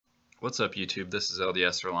What's up, YouTube? This is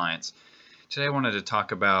SelfReliance. Today I wanted to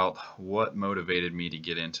talk about what motivated me to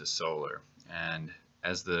get into solar. And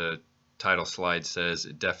as the title slide says,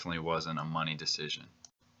 it definitely wasn't a money decision.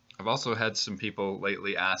 I've also had some people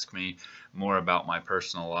lately ask me more about my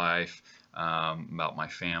personal life, about my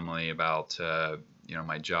family, about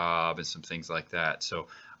my job and some things like that. So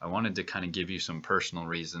I wanted to kind of give you some personal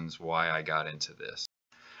reasons why I got into this.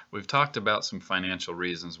 We've talked about some financial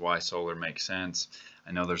reasons why solar makes sense.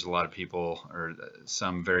 I know there's a lot of people, or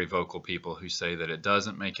some very vocal people, who say that it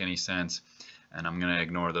doesn't make any sense, and I'm going to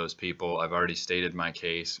ignore those people. I've already stated my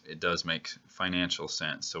case. It does make financial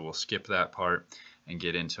sense, so we'll skip that part and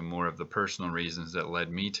get into more of the personal reasons that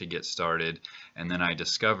led me to get started, and then I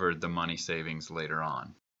discovered the money savings later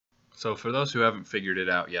on. So for those who haven't figured it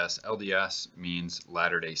out, yes, LDS means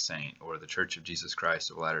Latter-day Saint, or the Church of Jesus Christ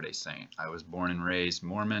of Latter-day Saint. I was born and raised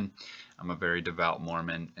Mormon. I'm a very devout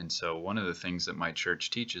Mormon, and so one of the things that my church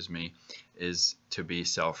teaches me is to be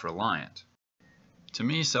self-reliant. To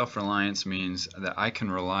me, self-reliance means that I can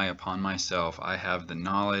rely upon myself. I have the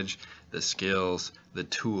knowledge, the skills, the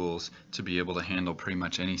tools to be able to handle pretty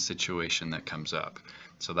much any situation that comes up.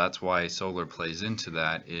 So that's why solar plays into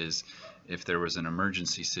that. Is if there was an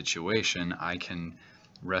emergency situation, I can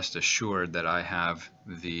rest assured that I have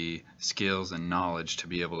the skills and knowledge to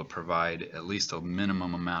be able to provide at least a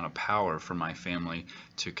minimum amount of power for my family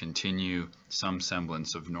to continue some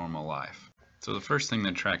semblance of normal life. So the first thing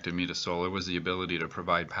that attracted me to solar was the ability to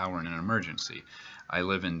provide power in an emergency. I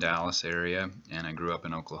live in Dallas area and I grew up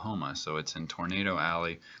in Oklahoma, so it's in Tornado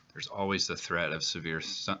Alley. There's always the threat of severe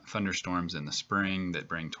thunderstorms in the spring that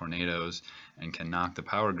bring tornadoes and can knock the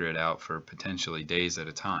power grid out for potentially days at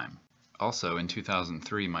a time. Also, in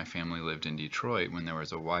 2003, my family lived in Detroit when there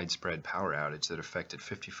was a widespread power outage that affected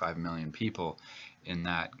 55 million people in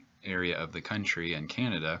that area of the country and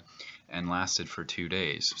Canada, and lasted for 2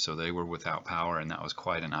 days. So they were without power, and that was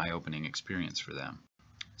quite an eye-opening experience for them.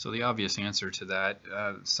 So the obvious answer to that,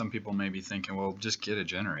 some people may be thinking, well, just get a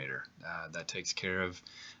generator. That takes care of,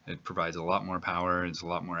 it provides a lot more power, it's a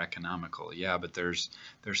lot more economical. Yeah, but there's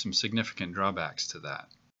some significant drawbacks to that.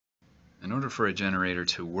 In order for a generator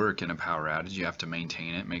to work in a power outage, you have to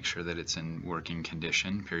maintain it, make sure that it's in working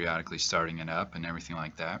condition, periodically starting it up and everything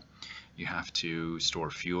like that. You have to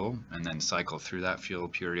store fuel and then cycle through that fuel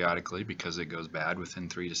periodically because it goes bad within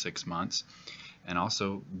 3 to 6 months. And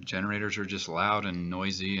also, generators are just loud and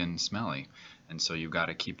noisy and smelly, and so you've got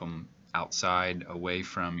to keep them outside, away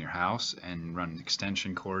from your house, and run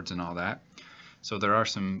extension cords and all that. So there are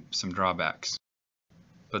some drawbacks.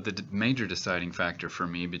 But the major deciding factor for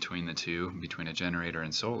me between the two, between a generator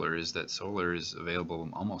and solar, is that solar is available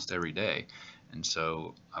almost every day. And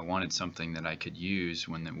so I wanted something that I could use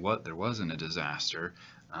when there wasn't a disaster,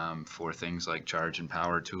 for things like charge and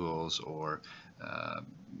power tools, or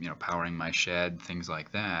powering my shed, things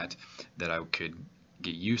like that, that I could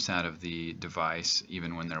get use out of the device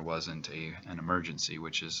even when there wasn't an emergency,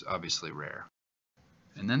 which is obviously rare.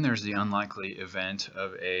 And then there's the unlikely event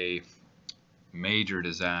of a major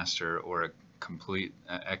disaster or a complete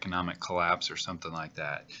economic collapse or something like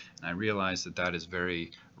that. And I realize that that is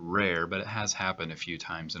very rare, but it has happened a few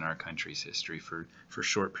times in our country's history for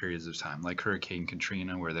short periods of time, like Hurricane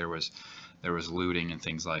Katrina, where there was looting and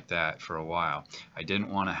things like that for a while. I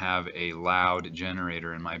didn't want to have a loud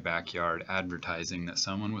generator in my backyard advertising that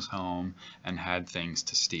someone was home and had things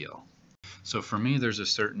to steal. So for me, there's a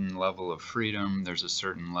certain level of freedom, there's a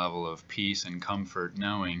certain level of peace and comfort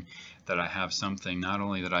knowing that I have something not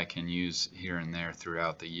only that I can use here and there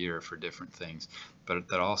throughout the year for different things, but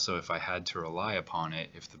that also, if I had to rely upon it,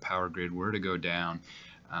 if the power grid were to go down,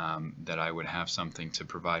 that I would have something to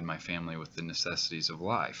provide my family with the necessities of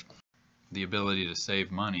life. The ability to save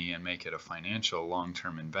money and make it a financial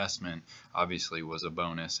long-term investment obviously was a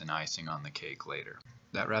bonus and icing on the cake later.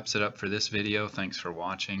 That wraps it up for this video. Thanks for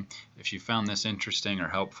watching. If you found this interesting or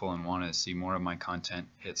helpful and want to see more of my content,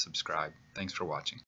 hit subscribe. Thanks for watching.